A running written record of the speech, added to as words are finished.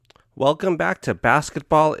Welcome back to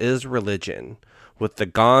Basketball is Religion with the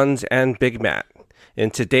Ganz and Big Matt. In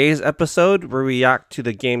today's episode, we react to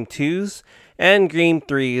the Game 2s and Game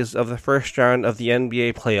 3s of the first round of the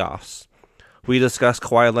NBA playoffs. We discuss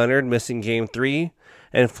Kawhi Leonard missing Game 3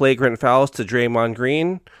 and flagrant fouls to Draymond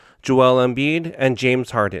Green, Joel Embiid, and James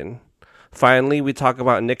Harden. Finally, we talk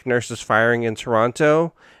about Nick Nurse's firing in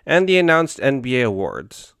Toronto and the announced NBA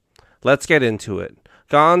awards. Let's get into it.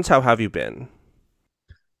 Ganz, how have you been?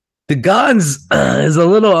 The Gons is a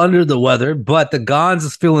little under the weather, but the Gons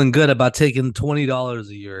is feeling good about taking $20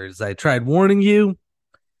 of yours. I tried warning you,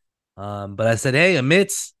 but I said, hey,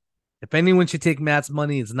 admits, if anyone should take Matt's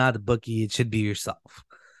money, it's not the bookie, it should be yourself.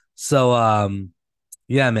 So,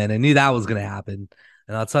 yeah, man, I knew that was gonna happen,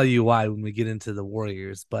 and I'll tell you why when we get into the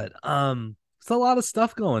Warriors. But it's a lot of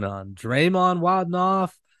stuff going on. Draymond wilding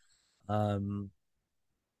off. Um,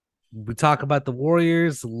 we talk about the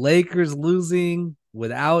Warriors, Lakers losing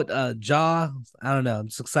without Jaw. I don't know. I'm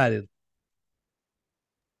just excited.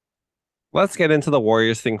 Let's get into the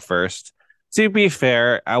Warriors thing first. To be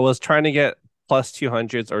fair, I was trying to get plus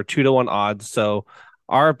 200s or 2-1 odds. So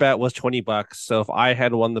our bet was $20. So if I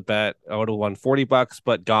had won the bet, I would have won $40,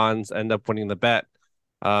 but Gons ended up winning the bet.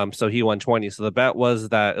 So he won 20. So the bet was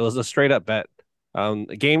that it was a straight up bet.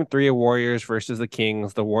 Game 3 of Warriors versus the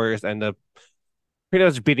Kings. The Warriors end up pretty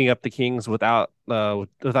much beating up the Kings without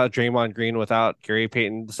Draymond Green, without Gary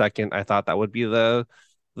Payton II. I thought that would be the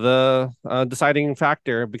deciding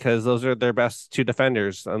factor because those are their best two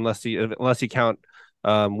defenders, unless you count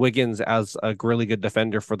Wiggins as a really good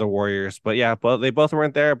defender for the Warriors. But yeah, but they both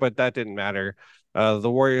weren't there, but that didn't matter. The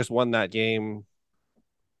Warriors won that game.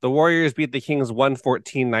 The Warriors beat the Kings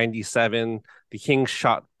 114-97. The Kings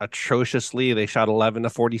shot atrociously. They shot 11 to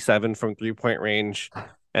 47 from 3-point range,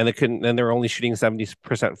 and they were only shooting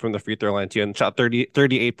 70% from the free throw line too, and shot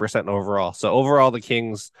 38% overall. So overall, the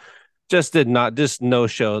Kings just no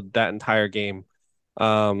showed that entire game.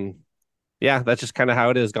 Yeah, that's just kind of how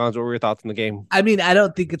it is. Gonzo, what were your thoughts on the game? I mean, I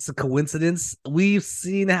don't think it's a coincidence. We've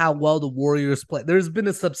seen how well the Warriors play. There's been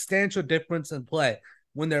a substantial difference in play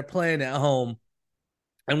when they're playing at home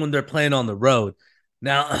and when they're playing on the road.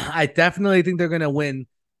 Now, I definitely think they're going to win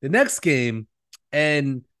the next game,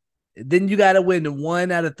 and then you got to win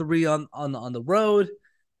 1 out of 3 on the road.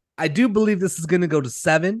 I do believe this is going to go to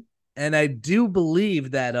 7, and I do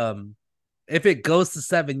believe that if it goes to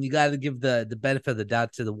 7, you got to give the benefit of the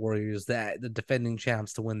doubt to the Warriors, the defending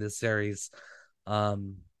champs, to win this series. But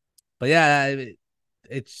yeah,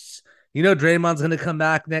 it's Draymond's gonna come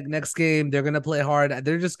back next game. They're gonna play hard. I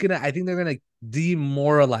think they're gonna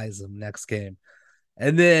demoralize them next game.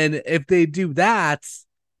 And then if they do that,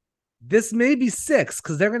 this may be 6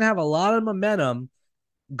 because they're gonna have a lot of momentum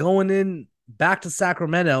going in back to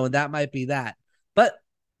Sacramento, and that might be that. But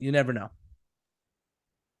you never know.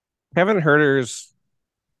 Kevin Herter's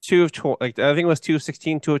 2 of 20, like I think it was 2 of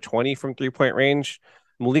 16, 2 of 20 from 3-point range.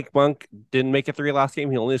 Malik Monk didn't make it 3 last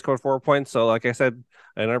game. He only scored 4 points. So, like I said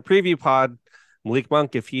in our preview pod, Malik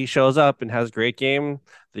Monk, if he shows up and has a great game,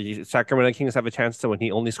 the Sacramento Kings have a chance to win.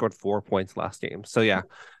 He only scored 4 points last game. So, yeah,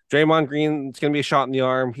 Draymond Green, it's going to be a shot in the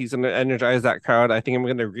arm. He's going to energize that crowd. I think I'm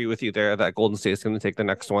going to agree with you there that Golden State is going to take the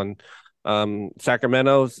next one.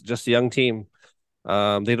 Sacramento's just a young team.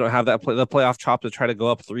 They don't have the playoff chop to try to go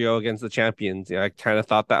up 3-0 against the champions. Yeah, I kind of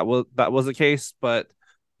thought that was the case, but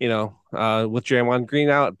with Draymond Green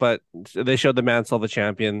out, but they showed the man still a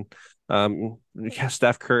champion.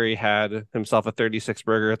 Steph Curry had himself a 36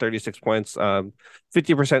 points,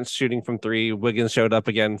 50% shooting from 3. Wiggins showed up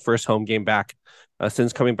again, first home game back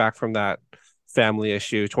since coming back from that family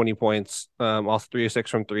issue, 20 points, also 3 of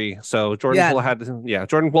 6 from 3. So Yeah,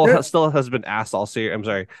 Jordan Poole there, still has been ass all series. I'm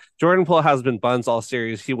sorry, Jordan Poole has been buns all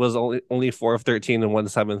series. He was only 4 of 13 and 1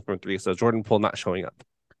 7 from 3. So Jordan Poole not showing up.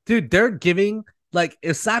 dude, they're giving, like,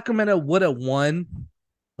 if Sacramento would have won,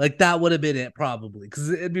 like, that would have been it probably, because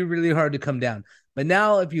it'd be really hard to come down. But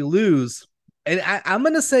now if you lose, and I'm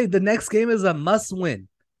gonna say the next game is a must win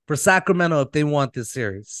for Sacramento if they want this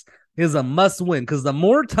series. It is a must win because the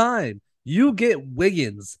more time you get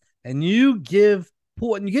Wiggins and you give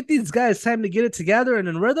Poole and you get these guys time to get it together and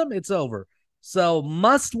in rhythm, it's over. So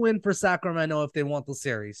must win for Sacramento if they want the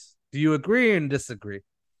series. Do you agree or disagree?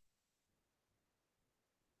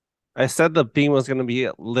 I said the beam was going to be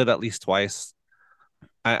lit at least twice.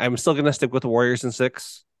 I'm still going to stick with the Warriors in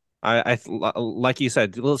 6. Like you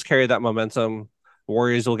said, let's carry that momentum.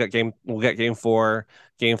 Warriors will get game 4,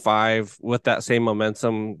 game 5 with that same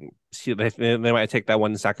momentum. They might take that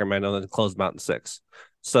one in Sacramento and then close them out in 6.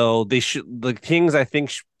 So the Kings, I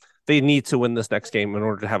think, they need to win this next game in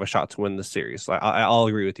order to have a shot to win this series. I'll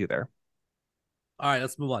agree with you there. All right,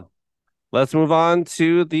 let's move on. Let's move on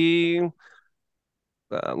to the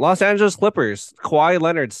Los Angeles Clippers. Kawhi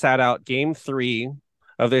Leonard sat out game three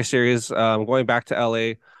of their series, going back to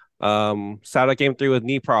LA. Sat out game three with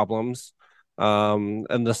knee problems. And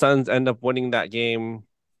the Suns end up winning that game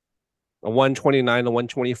 129 to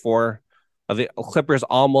 124. The Clippers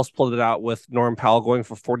almost pulled it out with Norm Powell going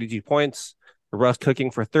for 42 points, Russ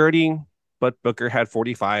cooking for 30, but Booker had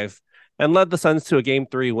 45 and led the Suns to a game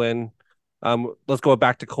three win. Let's go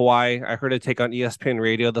back to Kawhi. I heard a take on ESPN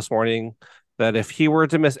radio this morning that if he were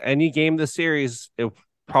to miss any game this series, it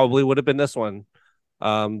probably would have been this one. It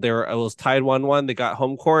was tied 1-1. They got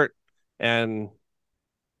home court, and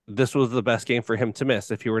this was the best game for him to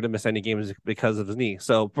miss if he were to miss any games because of his knee.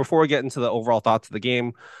 So before we get into the overall thoughts of the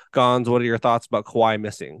game, Gons, what are your thoughts about Kawhi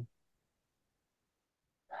missing?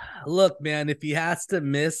 Look, man, if he has to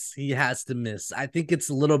miss, he has to miss. I think it's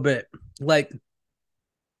a little bit like,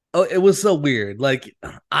 oh, it was so weird. Like,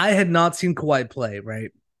 I had not seen Kawhi play,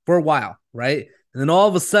 right, for a while, right? And then all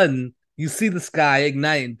of a sudden, you see this guy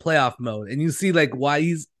ignite in playoff mode, and you see like why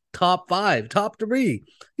he's top five, top three.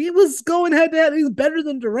 He was going head to head. He's better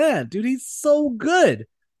than Durant, dude. He's so good.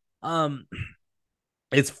 Um,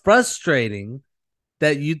 it's frustrating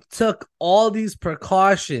that you took all these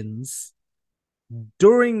precautions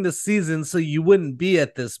during the season so you wouldn't be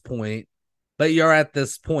at this point, but you're at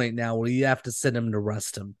this point now where you have to send him to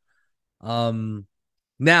rest him.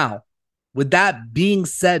 Now, with that being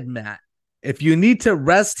said, Matt, if you need to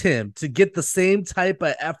rest him to get the same type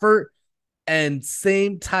of effort and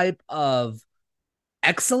same type of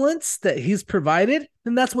excellence that he's provided,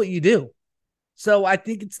 then that's what you do. So I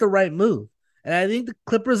think it's the right move. And I think the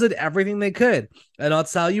Clippers did everything they could. And I'll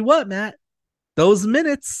tell you what, Matt, those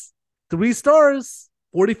minutes, 3 stars,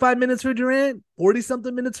 45 minutes for Durant, 40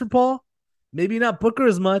 something minutes for Paul. Maybe not Booker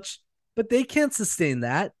as much, but they can't sustain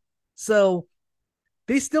that. So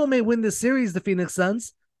they still may win this series, the Phoenix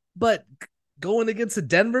Suns, but going against a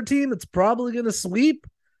Denver team that's probably going to sweep,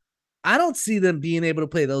 I don't see them being able to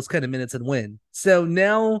play those kind of minutes and win. So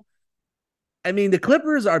now, I mean, the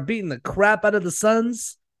Clippers are beating the crap out of the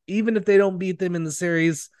Suns, even if they don't beat them in the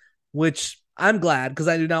series, which I'm glad because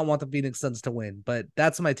I do not want the Phoenix Suns to win, but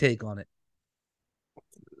that's my take on it.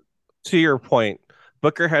 To your point,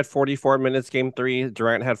 Booker had 44 minutes game three,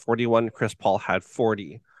 Durant had 41, Chris Paul had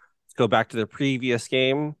 40. Let's go back to the previous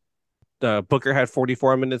game. Booker had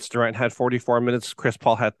 44 minutes, Durant had 44 minutes, Chris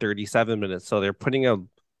Paul had 37 minutes. So they're putting a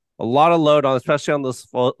lot of load on, especially on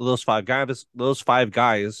those five guys. Those five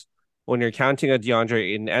guys, when you're counting a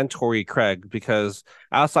DeAndre Ayton and Torrey Craig, because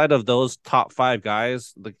outside of those top five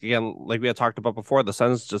guys, like, again, like we had talked about before, the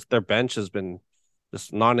Suns just their bench has been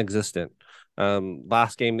just non-existent.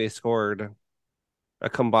 Last game they scored a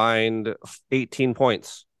combined 18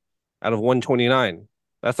 points out of 129.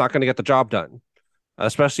 That's not going to get the job done,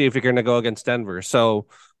 especially if you're going to go against Denver. So,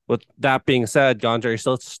 with that being said, Gondre, you're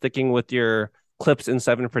still sticking with your Clips in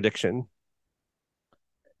seven prediction.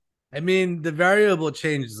 I mean, the variable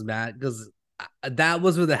changes, Matt, because that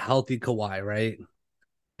was with a healthy Kawhi, right?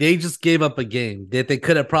 They just gave up a game that they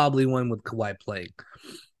could have probably won with Kawhi playing.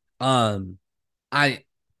 Um, I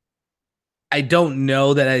I don't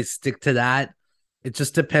know that I stick to that. It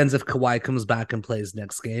just depends if Kawhi comes back and plays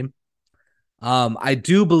next game. I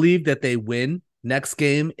do believe that they win next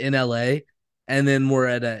game in LA, and then we're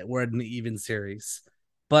at an even series.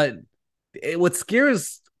 But what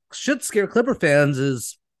scares should scare Clipper fans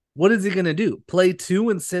is what is he gonna do? Play two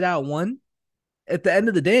and sit out one? At the end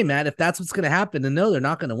of the day, Matt, if that's what's gonna happen, then no, they're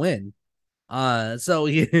not gonna win. So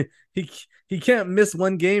he he can't miss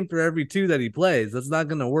one game for every two that he plays. That's not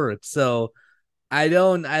gonna work. So I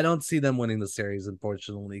don't see them winning the series,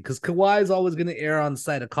 unfortunately, because Kawhi is always gonna err on the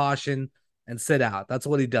side of caution and sit out. That's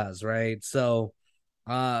what he does, right? So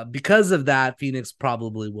because of that, Phoenix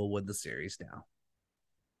probably will win the series now.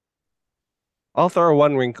 I'll throw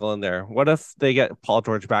one wrinkle in there. What if they get Paul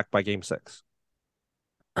George back by game six?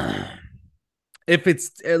 If it's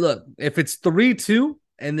 3-2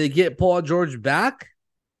 and they get Paul George back,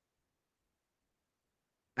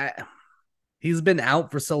 I, he's been out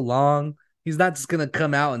for so long. He's not just gonna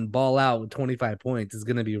come out and ball out with 25 points. He's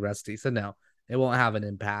gonna be rusty. So no, it won't have an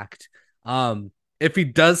impact. If he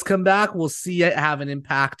does come back, we'll see it have an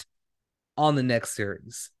impact on the next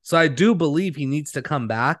series. So I do believe he needs to come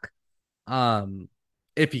back.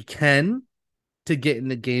 If he can to get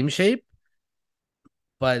into game shape.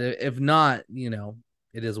 But if not,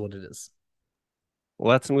 it is what it is.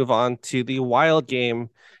 Let's move on to the wild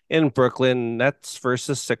game in Brooklyn, Nets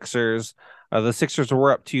versus Sixers. The Sixers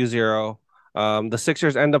were up 2-0. The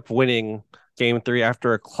Sixers end up winning game three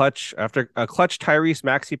after a clutch Tyrese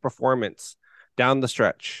Maxey performance down the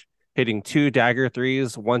stretch. hitting two dagger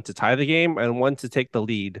threes, one to tie the game and one to take the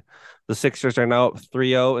lead. The Sixers are now up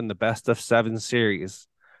 3-0 in the best of seven series.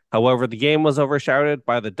 However, the game was overshadowed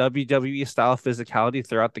by the WWE style physicality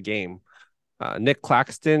throughout the game. Nick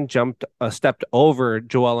Claxton stepped over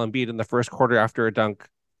Joel Embiid in the first quarter after a dunk,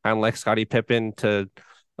 kind of like Scottie Pippen to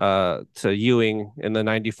Ewing in the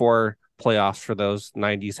 '94 playoffs for those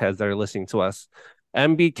 '90s heads that are listening to us.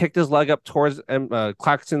 Embiid kicked his leg up towards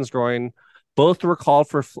Claxton's groin. Both were called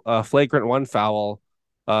for flagrant one foul,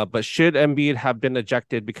 but should Embiid have been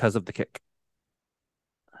ejected because of the kick?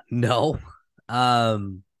 No.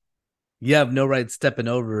 Um, you have no right stepping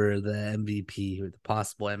over the MVP or the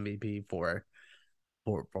possible MVP for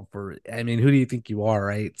I mean, who do you think you are,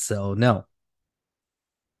 right? So no.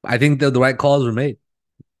 I think the right calls were made.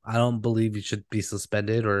 I don't believe he should be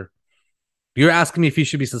suspended, or you're asking me if he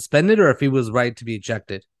should be suspended or if he was right to be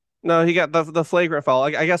ejected. No, he got the flagrant foul.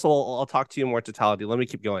 I guess I'll talk to you more totality. Let me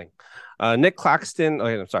keep going. Nick Claxton. Oh,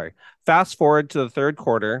 I'm sorry. Fast forward to the third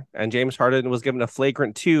quarter, and James Harden was given a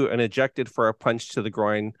flagrant two and ejected for a punch to the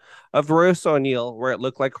groin of Royce O'Neal, where it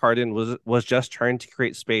looked like Harden was just trying to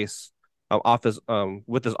create space off his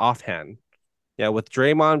with his offhand. Yeah, with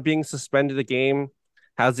Draymond being suspended the game,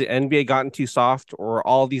 has the NBA gotten too soft, or are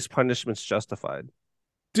all these punishments justified?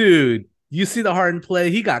 Dude, you see the Harden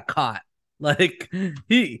play, he got caught. Like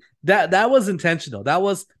that was intentional. That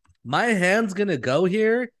was my hand's gonna go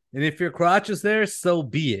here, and if your crotch is there, so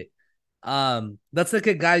be it. That's like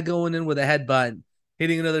a guy going in with a headbutt,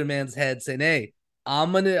 hitting another man's head, saying, "Hey,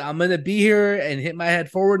 I'm gonna be here and hit my head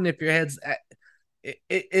forward." And if your head's,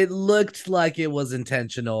 it looked like it was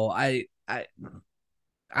intentional. I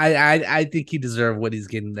think he deserved what he's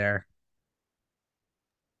getting there.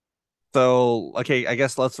 So, okay, I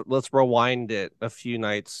guess let's rewind it a few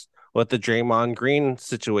nights with the Draymond Green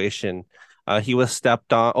situation. He was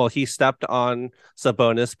stepped on. Oh, he stepped on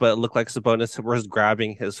Sabonis, but it looked like Sabonis was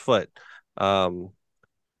grabbing his foot. Um,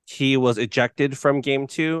 he was ejected from game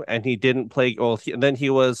two, and he didn't play. Well, then he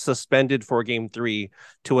was suspended for game three,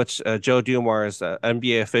 to which Joe Dumars,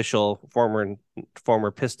 NBA official,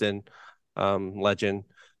 former Piston legend,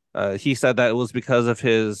 he said that it was because of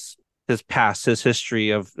his past, his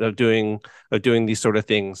history of doing these sort of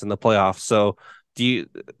things in the playoffs. So, do you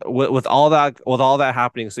with all that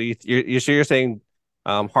happening? So you're saying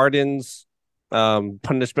Harden's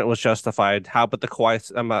punishment was justified. How about the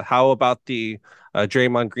Kawhi? How about the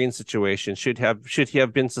Draymond Green situation? Should he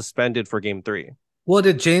have been suspended for Game Three? Well,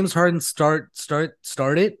 did James Harden start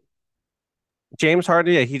it? James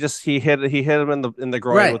Harden, yeah, he hit him in the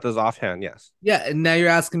groin Right. with his offhand. Yes. Yeah, and now you're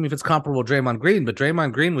asking me if it's comparable to Draymond Green, but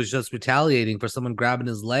Draymond Green was just retaliating for someone grabbing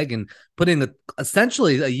his leg and putting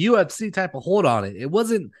essentially a UFC type of hold on it. It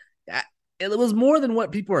wasn't. It was more than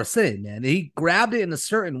what people are saying, man. He grabbed it in a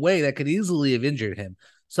certain way that could easily have injured him.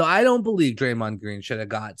 So I don't believe Draymond Green should have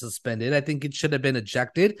got suspended. I think it should have been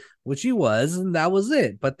ejected, which he was, and that was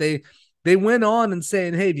it. But they went on and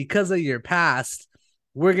saying, "Hey, because of your past,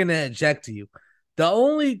 we're gonna eject you." The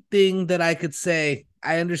only thing that I could say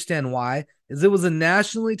I understand why is it was a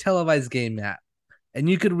nationally televised game, Matt, and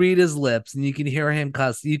you could read his lips and you could hear him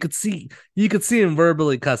cuss. You could see him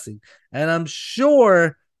verbally cussing, and I'm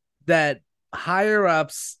sure that higher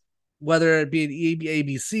ups, whether it be at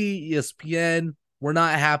ABC, ESPN, were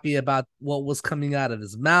not happy about what was coming out of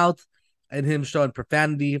his mouth and him showing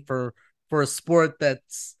profanity for a sport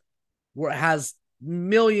that's has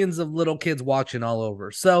millions of little kids watching all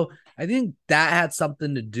over. So I think that had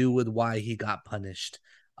something to do with why he got punished.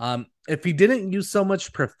 If he didn't use so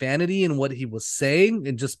much profanity in what he was saying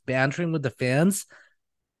and just bantering with the fans,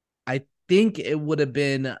 I think it would have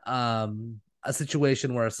been a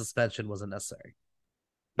situation where a suspension wasn't necessary.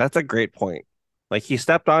 That's a great point. Like he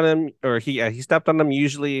stepped on him, or he stepped on him.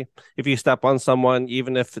 Usually, if you step on someone,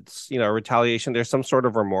 even if it's retaliation, there's some sort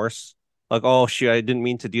of remorse. Like, oh shoot, I didn't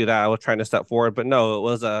mean to do that. I was trying to step forward, but no, it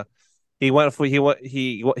was a he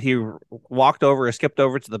walked over, or skipped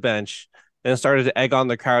over to the bench, and started to egg on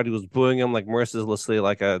the crowd. He was booing him like mercilessly,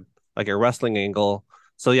 like a wrestling angle.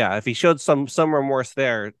 So yeah, if he showed some remorse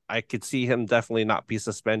there, I could see him definitely not be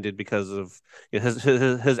suspended because of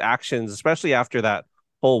his actions, especially after that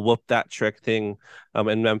whole whoop that trick thing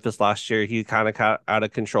in Memphis last year. He kind of got out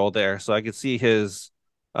of control there. So I could see his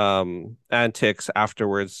antics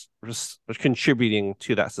afterwards contributing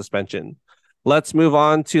to that suspension. Let's move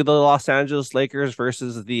on to the Los Angeles Lakers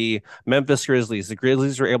versus the Memphis Grizzlies. The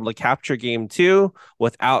Grizzlies were able to capture game two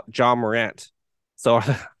without Ja Morant. So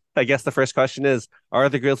I guess the first question is, are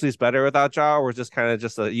the Grizzlies better without Ja, or just kind of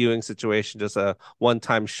just a Ewing situation, just a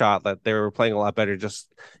one-time shot that they were playing a lot better,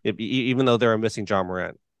 just even though they were missing Ja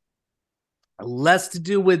Morant? Less to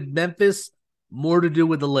do with Memphis, more to do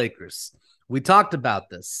with the Lakers. We talked about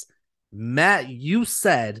this. Matt, you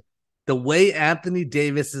said the way Anthony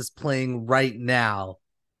Davis is playing right now,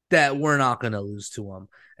 that we're not going to lose to him.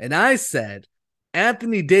 And I said,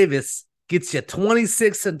 Anthony Davis gets you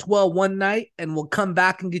 26 and 12 one night and will come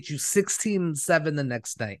back and get you 16 and 7 the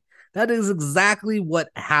next night. That is exactly what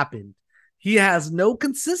happened. He has no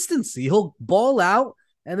consistency. He'll ball out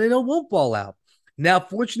and then he won't ball out. Now,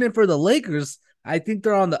 fortunate for the Lakers, I think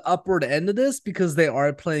they're on the upward end of this because they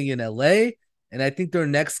are playing in LA, and I think their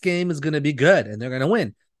next game is going to be good and they're going to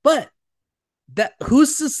win. But that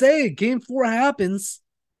who's to say game 4 happens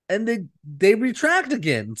and they retract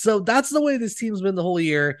again. So that's the way this team's been the whole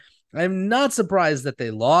year. I'm not surprised that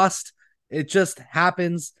they lost. It just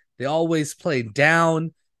happens. They always play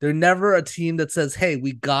down. They're never a team that says, "Hey,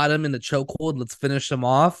 we got them in the chokehold. Let's finish them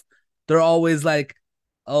off." They're always like,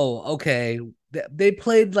 "Oh, okay." They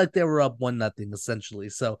played like they were up 1-0 essentially.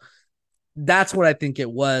 So that's what I think it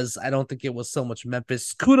was. I don't think it was so much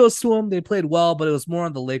Memphis. Kudos to them. They played well, but it was more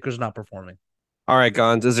on the Lakers not performing. All right,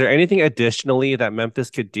 Gons. Is there anything additionally that Memphis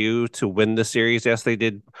could do to win the series? Yes, they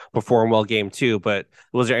did perform well game two, but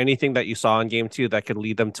was there anything that you saw in game two that could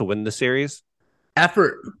lead them to win the series?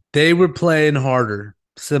 Effort. They were playing harder.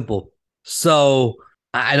 Simple. So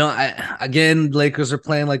I don't. I again, Lakers are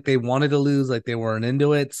playing like they wanted to lose, like they weren't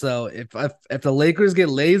into it. So if the Lakers get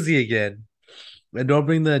lazy again and don't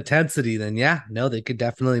bring the intensity, then yeah, no, they could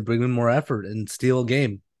definitely bring in more effort and steal a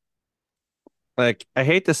game. Like, I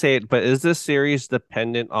hate to say it, but is this series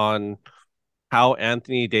dependent on how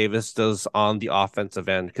Anthony Davis does on the offensive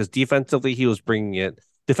end? Because defensively, he was bringing it.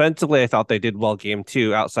 Defensively, I thought they did well game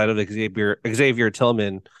two outside of Xavier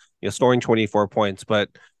Tillman, scoring 24 points. But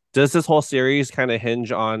does this whole series kind of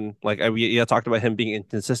hinge on, like, I talked about him being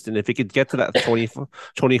inconsistent. If he could get to that 20,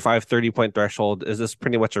 25, 30 point threshold, is this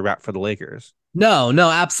pretty much a wrap for the Lakers? No, no,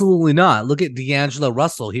 absolutely not. Look at D'Angelo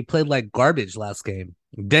Russell. He played like garbage last game.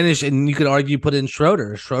 Dennis, and you could argue put in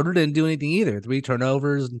Schroeder. Schroeder didn't do anything either. 3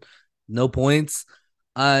 turnovers, no points.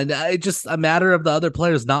 And it's just a matter of the other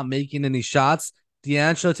players not making any shots.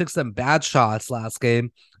 D'Angelo took some bad shots last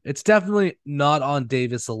game. It's definitely not on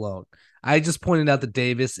Davis alone. I just pointed out that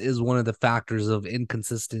Davis is one of the factors of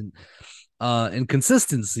inconsistency.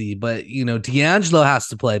 But D'Angelo has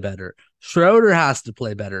to play better. Schroeder has to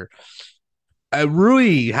play better.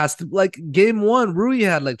 Rui has to, like, game 1. Rui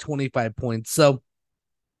had like 25 points. So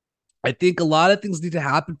I think a lot of things need to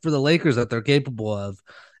happen for the Lakers that they're capable of,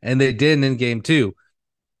 and they didn't in game 2.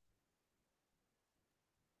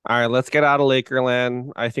 All right, let's get out of Lakerland.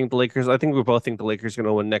 I think we both think the Lakers are going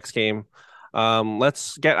to win next game.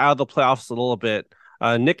 Let's get out of the playoffs a little bit.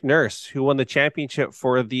 Nick Nurse, who won the championship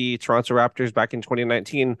for the Toronto Raptors back in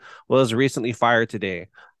 2019, was recently fired today.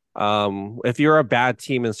 If you're a bad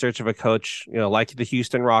team in search of a coach, like the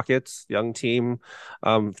Houston Rockets, young team,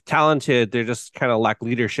 talented, they just kind of lack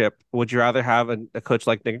leadership. Would you rather have a coach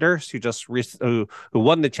like Nick Nurse, who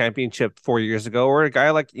won the championship 4 years ago, or a guy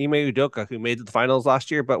like Ime Udoka, who made the finals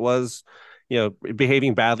last year but was,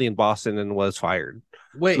 behaving badly in Boston and was fired?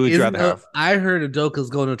 Who Wait, would you isn't rather have? I heard Udoka's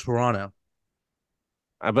going to Toronto?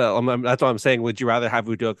 That's what I'm saying. Would you rather have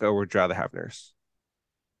Udoka or would you rather have Nurse?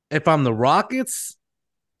 If I'm the Rockets,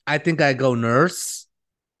 I think I go Nurse.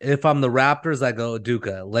 If I'm the Raptors, I go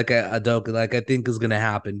Udoka. Like I think is going to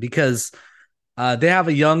happen because they have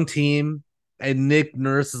a young team, and Nick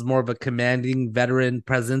Nurse is more of a commanding veteran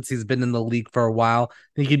presence. He's been in the league for a while. I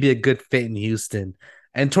think he'd be a good fit in Houston.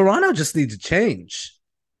 And Toronto just needs to change.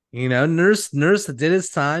 Nurse did his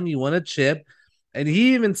time. He won a chip. And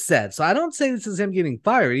he even said, so I don't say this is him getting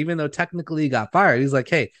fired, even though technically he got fired. He's like,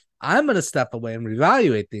 hey, I'm going to step away and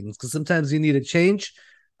reevaluate things because sometimes you need a change.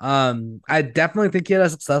 I definitely think he had a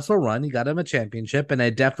successful run. He got him a championship, and I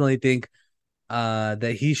definitely think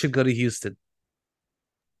that he should go to Houston.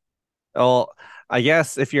 Well, I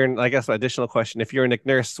guess my additional question, if you're a Nick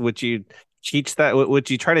Nurse, would you teach that? Would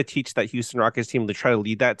you try to teach that Houston Rockets team to try to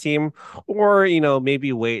lead that team? Or,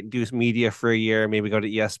 maybe wait, do media for a year, maybe go to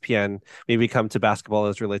ESPN, maybe come to basketball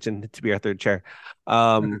as religion to be our third chair.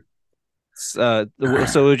 Um, so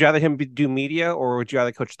would you rather do media or would you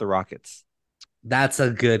rather coach the Rockets? That's a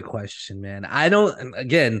good question, man. I don't,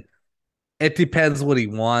 again, it depends what he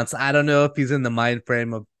wants. I don't know if he's in the mind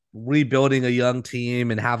frame of rebuilding a young team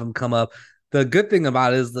and have him come up. The good thing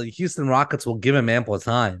about it is the Houston Rockets will give him ample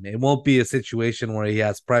time. It won't be a situation where he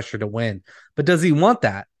has pressure to win. But does he want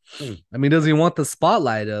that? I mean, does he want the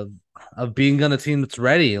spotlight of being on a team that's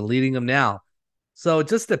ready and leading them now? So it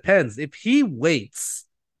just depends. If he waits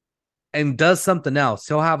and does something else,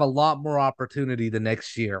 he'll have a lot more opportunity the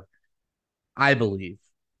next year, I believe,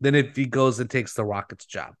 than if he goes and takes the Rockets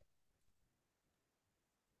job.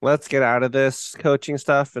 let's get out of this coaching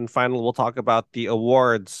stuff and finally we'll talk about the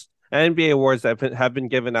awards, NBA awards that have been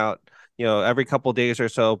given out, every couple days or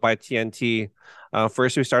so by TNT.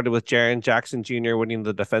 First, we started with Jaren Jackson Jr. winning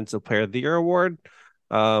the Defensive Player of the Year award.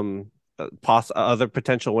 Other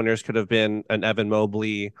potential winners could have been an Evan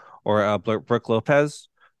Mobley or Brooke Lopez.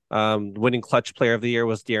 Winning clutch player of the year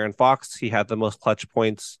was De'Aaron Fox. He had the most clutch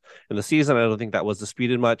points in the season. I don't think that was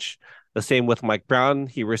disputed much. The same with Mike Brown.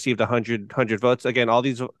 He received 100 votes. Again, all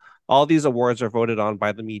these awards are voted on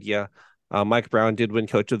by the media. Mike Brown did win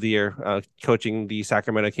Coach of the Year, coaching the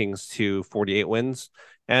Sacramento Kings to 48 wins.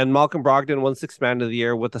 And Malcolm Brogdon won Sixth Man of the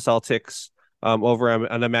Year with the Celtics over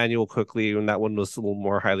an Emmanuel quickly, and that one was a little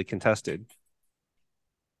more highly contested.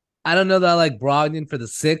 I don't know that I like Brogdon for the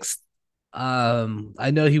sixth.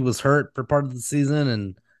 I know he was hurt for part of the season,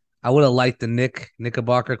 and I would have liked the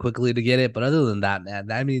Knickerbocker quickly to get it. But other than that,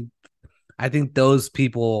 man, I mean, I think those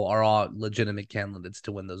people are all legitimate candidates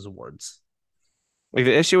to win those awards. Like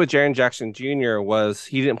the issue with Jaren Jackson Jr. was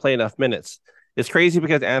he didn't play enough minutes. It's crazy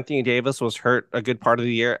because Anthony Davis was hurt a good part of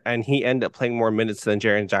the year, and he ended up playing more minutes than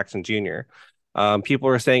Jaren Jackson Jr. People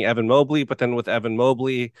were saying Evan Mobley, but then with Evan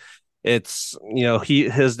Mobley, it's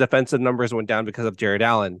his defensive numbers went down because of Jared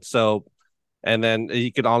Allen. So, and then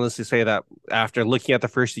you could honestly say that after looking at the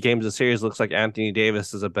first two games of the series, it looks like Anthony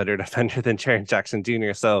Davis is a better defender than Jaren Jackson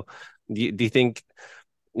Jr. So, do you think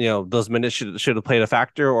those minutes should have played a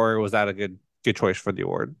factor, or was that a good choice for the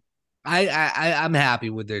award? I'm happy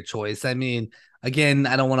with their choice. I mean, again,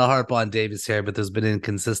 I don't want to harp on Davis here, but there's been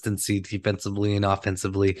inconsistency defensively and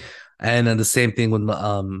offensively, and then the same thing with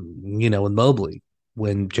with Mobley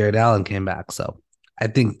when Jared Allen came back. So I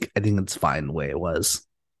think it's fine the way it was.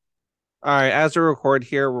 All right, as we record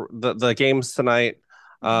here, the games tonight.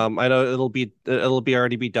 I know it'll be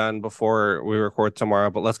already be done before we record tomorrow,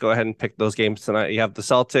 but let's go ahead and pick those games tonight. You have the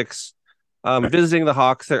Celtics visiting the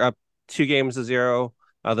Hawks. They're up 2-0.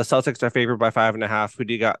 The Celtics are favored by 5.5. Who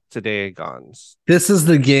do you got today, Gons? This is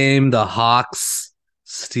the game the Hawks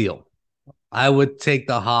steal. I would take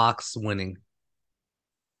the Hawks winning.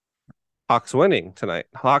 Hawks winning tonight.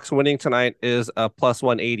 Hawks winning tonight is a plus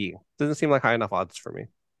 180. Doesn't seem like high enough odds for me.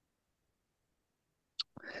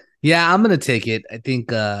 Yeah, I'm gonna take it. I think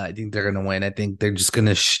they're gonna win. I think they're just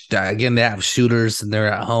gonna again. They have shooters and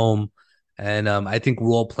they're at home, and I think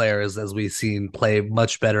role players, as we've seen, play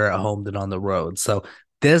much better at home than on the road. So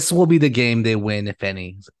this will be the game they win, if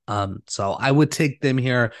any. So I would take them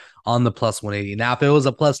here on the plus 180. Now, if it was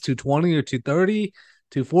a plus 220 or 230,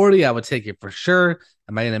 240, I would take it for sure.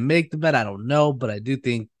 Am I gonna make the bet? I don't know, but I do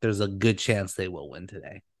think there's a good chance they will win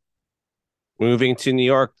today. Moving to New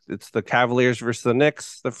York, it's the Cavaliers versus the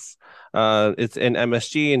Knicks. It's in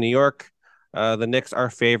MSG in New York. The Knicks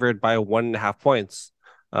are favored by 1.5 points.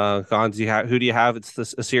 Gons, who do you have? It's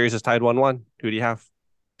this a series is tied 1-1. Who do you have?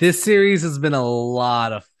 This series has been a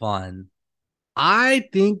lot of fun. I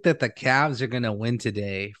think that the Cavs are going to win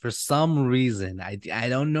today for some reason. I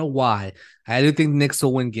don't know why. I do think Knicks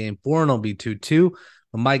will win game four and it'll be 2-2.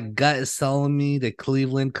 But my gut is telling me that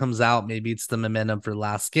Cleveland comes out. Maybe it's the momentum for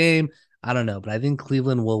last game. I don't know, but I think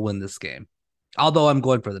Cleveland will win this game. Although I'm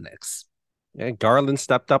going for the Knicks. Yeah, Garland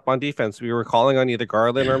stepped up on defense. We were calling on either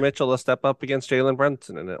Garland or Mitchell to step up against Jalen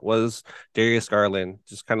Brunson, and it was Darius Garland.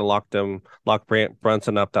 Just kind of locked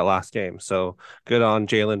Brunson up that last game. So good on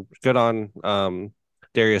Jalen. Good on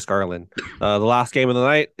Darius Garland. The last game of the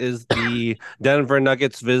night is the Denver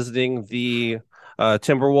Nuggets visiting the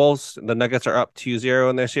Timberwolves. The Nuggets are up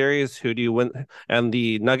 2-0 in their series. Who do you win? And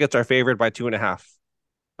the Nuggets are favored by 2.5.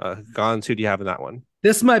 Gons, who do you have in that one?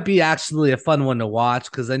 This might be actually a fun one to watch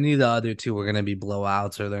because I knew the other two were going to be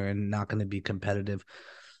blowouts or they're not going to be competitive.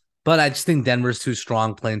 But I just think Denver's too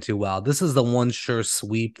strong, playing too well. This is the one sure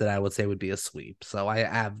sweep that I would say would be a sweep. So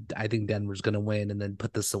I think Denver's going to win and then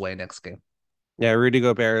put this away next game. Yeah, Rudy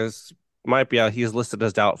Gobert might be out. He's listed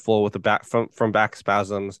as doubtful with the back from back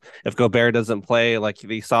spasms. If Gobert doesn't play, like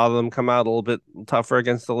we saw them come out a little bit tougher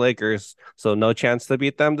against the Lakers, so no chance to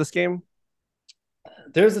beat them this game.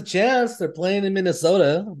 There's a chance they're playing in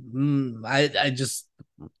Minnesota. I just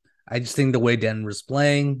think the way Denver's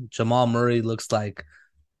playing, Jamal Murray looks like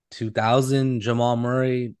 2000 Jamal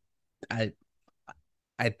Murray. I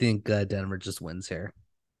I think Denver just wins here.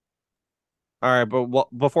 All right, but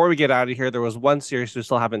before we get out of here, there was one series we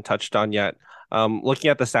still haven't touched on yet.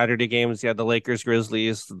 Looking at the Saturday games, you had the Lakers,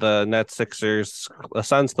 Grizzlies, the Nets, Sixers, the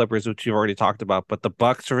Suns, Clippers, which you've already talked about. But the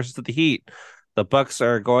Bucks versus the Heat, the Bucks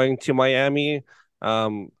are going to Miami.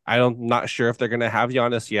 I'm not sure if they're going to have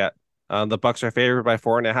Giannis yet. The Bucks are favored by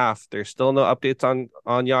 4.5. There's still no updates on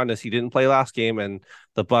Giannis. He didn't play last game, and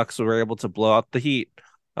the Bucks were able to blow out the Heat.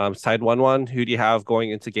 It's tied 1-1. Who do you have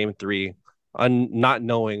going into Game 3? on not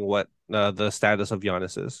knowing what the status of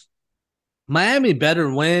Giannis is. Miami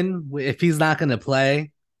better win if he's not going to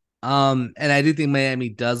play. And I do think Miami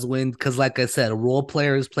does win because, like I said, role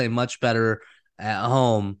players play much better at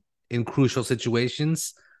home in crucial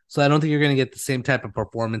situations. So I don't think you're going to get the same type of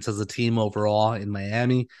performance as a team overall in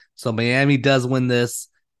Miami. So Miami does win this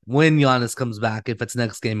when Giannis comes back. If it's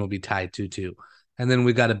next game, it'll be tied 2-2. And then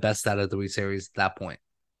we got a best out of three series at that point.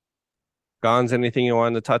 Gons, anything you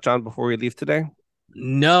wanted to touch on before we leave today?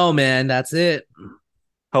 No, man, that's it.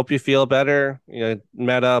 Hope you feel better.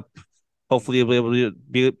 Met up. Hopefully, you'll be able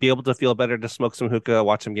to be able to feel better to smoke some hookah,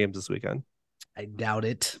 watch some games this weekend. I doubt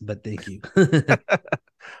it, but thank you. All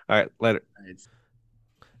right, later.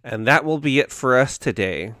 And that will be it for us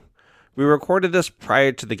today. We recorded this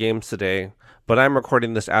prior to the games today, but I'm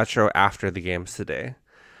recording this outro after the games today.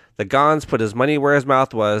 The Gons put his money where his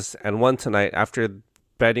mouth was and won tonight after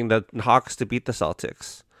betting the Hawks to beat the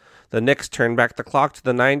Celtics. The Knicks turned back the clock to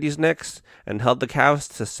the 90s Knicks and held the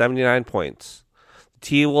Cavs to 79 points. The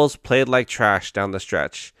T-Wolves played like trash down the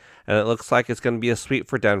stretch, and it looks like it's going to be a sweep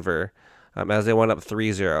for Denver as they went up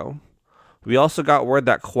 3-0. We also got word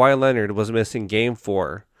that Kawhi Leonard was missing Game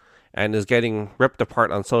 4 and is getting ripped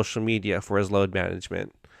apart on social media for his load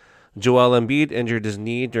management. Joel Embiid injured his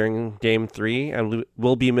knee during Game 3 and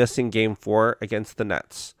will be missing Game 4 against the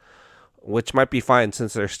Nets, which might be fine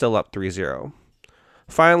since they're still up 3-0.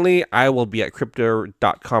 Finally, I will be at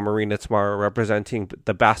Crypto.com Arena tomorrow representing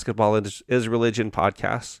the Basketball is Religion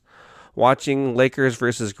podcast, watching Lakers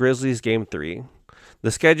versus Grizzlies Game 3. The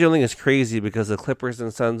scheduling is crazy because the Clippers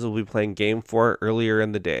and Suns will be playing Game 4 earlier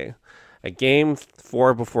in the day. A Game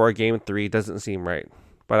 4 before Game 3 doesn't seem right,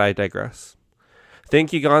 but I digress.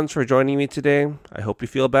 Thank you, Gons, for joining me today. I hope you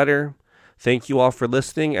feel better. Thank you all for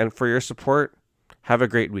listening and for your support. Have a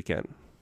great weekend.